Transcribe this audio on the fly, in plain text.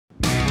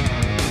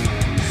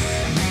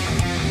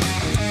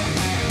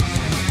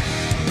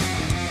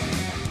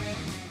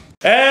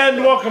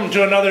And welcome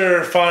to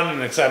another fun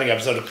and exciting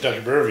episode of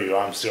Kentucky Brew Review.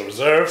 I'm Steel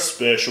Reserve.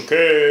 Special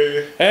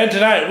K. And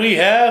tonight we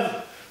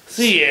have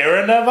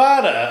Sierra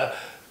Nevada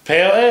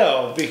Pale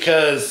Ale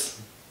because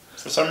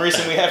for some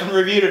reason we haven't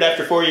reviewed it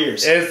after 4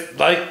 years. It's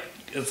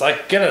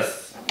like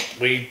Guinness.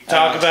 We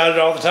talk about it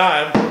all the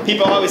time.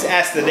 People always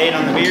ask the date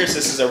on the beers.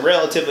 This is a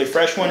relatively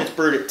fresh one. It's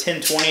brewed at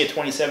 10/20 of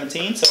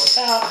 2017,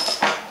 so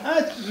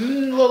about a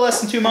little less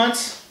than 2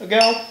 months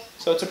ago.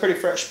 So it's a pretty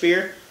fresh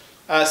beer.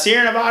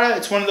 Sierra Nevada,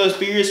 it's one of those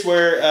beers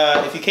where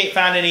if you can't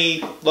find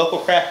any local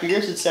craft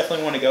beers, it's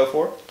definitely one to go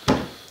for.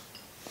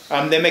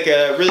 They make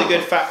a really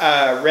good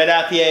red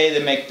IPA.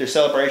 They make their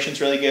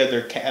celebrations really good.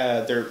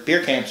 Their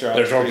beer camps are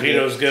always Their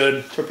torpedo's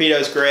good.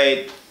 Torpedo's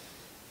great.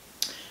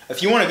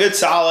 If you want a good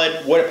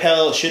solid, what a pale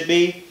ale should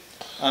be,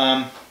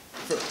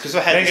 because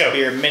I've had this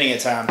beer many a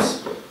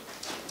times.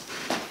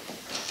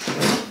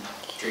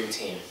 Dream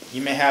team.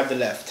 You may have the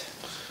left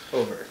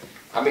over.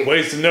 I mean,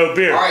 wasting no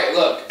beer. All right,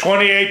 look.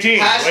 2018.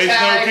 Waste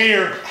no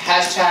beer.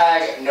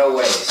 Hashtag no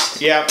waste.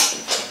 Yep.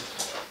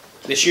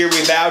 This year we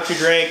vow to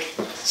drink.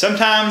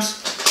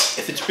 Sometimes,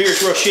 if it's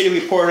beer's real shitty, we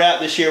pour it out.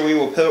 This year we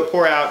will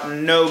pour out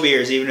no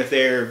beers, even if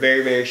they're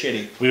very, very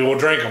shitty. We will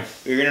drink them.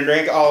 We're gonna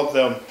drink all of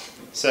them.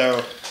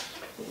 So,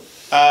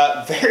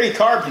 very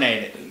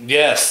carbonated.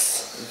 Yes.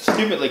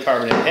 Stupidly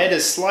carbonated. Head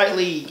is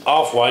slightly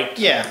off-white.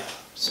 Yeah.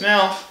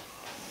 Smell.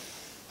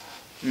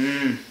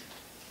 Mmm.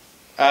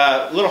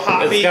 Little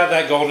hoppy. It's got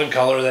that golden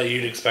color that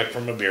you'd expect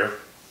from a beer.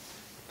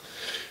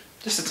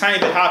 Just a tiny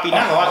bit hoppy,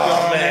 not a lot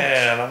going on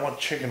there. I want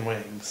chicken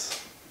wings.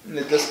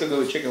 Let's go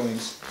with chicken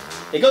wings.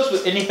 It goes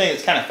with anything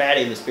that's kind of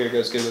fatty. This beer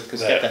goes good with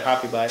because it's got that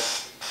hoppy bite.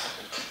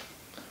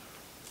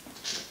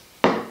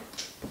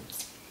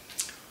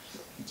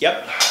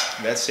 Yep,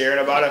 that's Sierra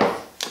Nevada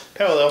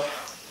Pale Ale.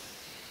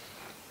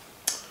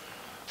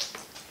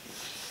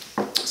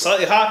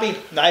 Slightly hoppy,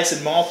 nice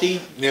and malty,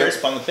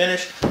 crisp on the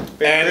finish.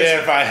 And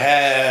if I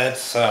had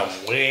some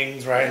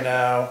wings right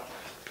now,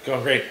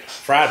 going great.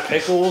 Fried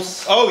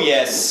pickles. Oh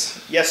yes,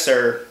 yes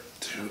sir.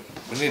 Dude,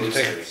 we need to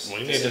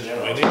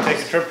take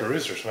a trip to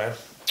Roosters, man.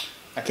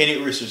 I can't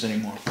eat Roosters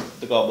anymore.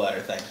 The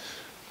gallbladder thing.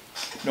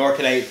 Nor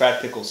can I eat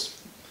fried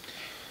pickles.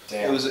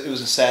 Damn. It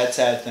was a sad,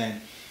 sad thing.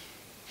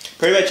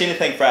 Pretty much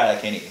anything fried I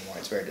can't eat anymore.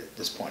 It's very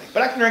disappointing.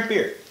 But I can drink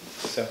beer,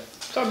 so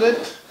it's all good.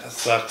 That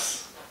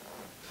sucks.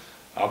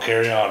 I'll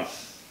carry on.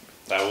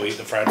 I will eat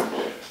the fried.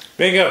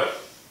 Bingo.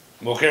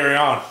 We'll carry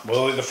on.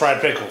 We'll eat the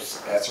fried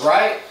pickles. That's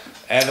right.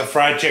 And the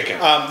fried chicken.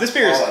 This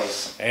beer is...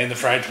 Always. And the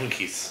fried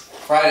Twinkies.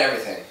 Fried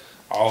everything.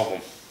 All of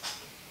them.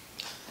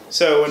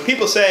 So when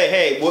people say,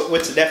 hey,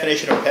 what's the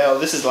definition of a pale ale?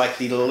 This is like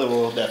the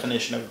literal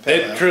definition of a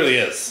pale ale. It truly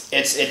is.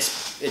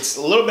 It's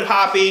a little bit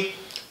hoppy,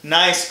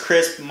 nice,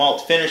 crisp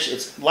malt finish.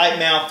 It's light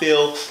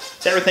mouthfeel.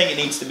 It's everything it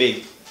needs to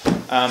be.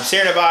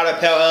 Sierra Nevada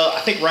Pale Ale,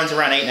 I think runs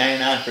around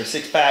 $8.99 for a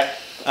 6-pack.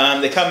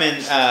 They come in,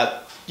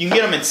 you can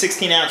get them in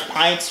 16-ounce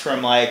pints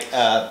from like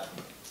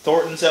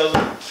Thornton sells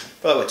them.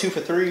 But what, 2 for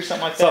 $3 or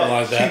something like that? Something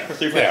like that.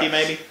 2 for $3.50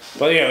 maybe.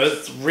 But yeah,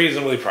 it's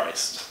reasonably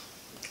priced.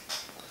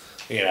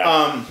 You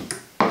know.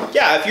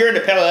 Yeah, if you're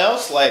into pale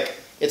ales, like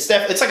it's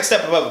like a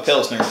step above a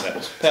Pilsner.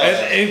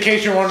 In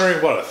case you're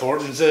wondering what a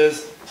Thornton's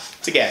is,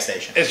 it's a gas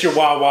station. It's your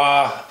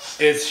Wawa.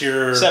 It's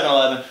your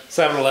 7-Eleven.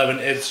 7-Eleven.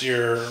 It's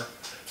your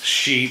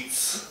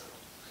Sheets.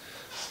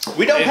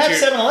 We don't have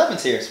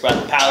 7-Elevens here. It's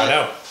about the Pilot. I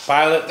know.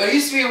 Pilot. There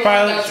used to be one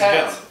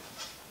downtown.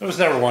 There was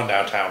never one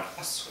downtown.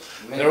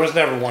 There was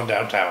never one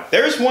downtown.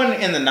 There was one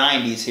in the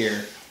 90s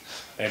here.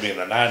 Maybe in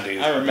the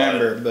 90s. I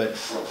remember, but...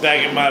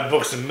 Back in my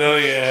Books A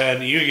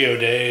Million Yu-Gi-Oh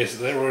days,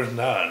 there was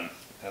none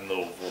in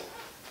Louisville.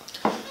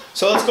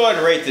 So let's go ahead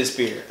and rate this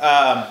beer.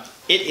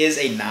 It is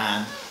a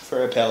 9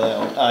 for a pale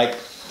ale. Like,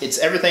 it's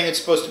everything it's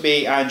supposed to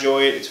be. I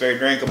enjoy it. It's very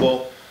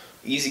drinkable,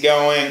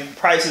 easygoing.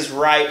 Price is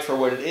right for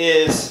what it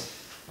is.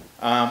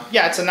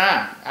 Yeah, it's a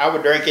 9. I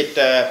would drink it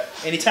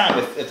anytime.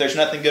 If there's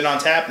nothing good on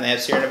tap and they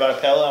have Sierra Nevada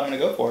Pale Ale, I'm going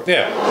to go for it.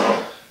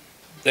 Yeah.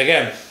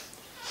 Again,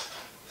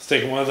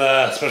 sticking with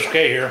Special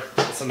K here,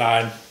 it's a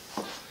 9.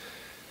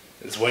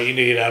 It's what you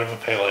need out of a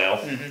pale ale.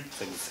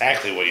 It's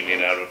exactly what you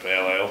need out of a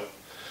pale ale.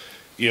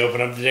 You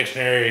open up the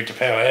dictionary to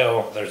pale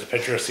ale, there's a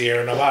picture of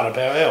Sierra Nevada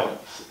Pale Ale.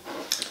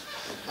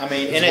 I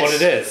mean, it's what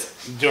it is.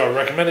 Do I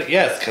recommend it?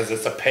 Yes, because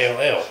it's a pale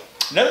ale.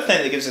 Another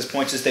thing that gives us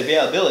points is the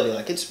availability.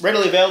 Like, it's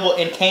readily available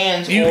in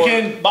cans or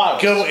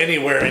bottles. You can go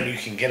anywhere and you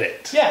can get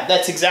it. Yeah,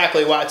 that's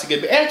exactly why it's a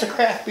good beer. And it's a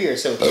craft beer,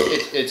 so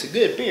it's a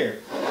good beer.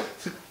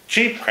 It's a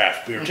cheap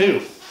craft beer,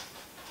 too.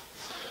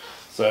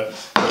 So,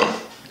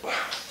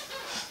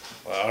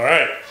 all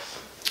right.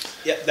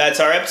 Yep,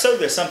 that's our episode.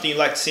 There's something you'd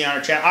like to see on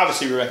our channel.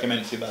 Obviously, we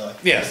recommend it to you, by the way.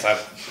 Yes,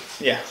 I've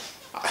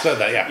said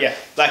that, yeah. Yeah,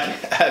 like,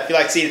 if you'd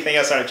like to see anything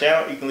else on our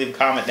channel, you can leave a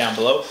comment down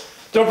below.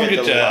 Don't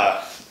forget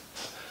to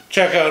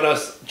check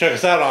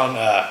us out on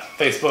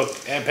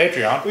Facebook and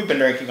Patreon. We've been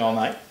drinking all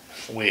night.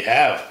 We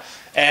have.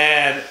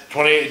 And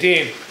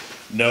 2018,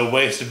 no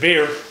waste of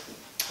beer.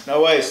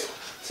 No waste.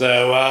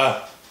 So,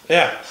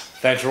 yeah,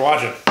 thanks for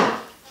watching.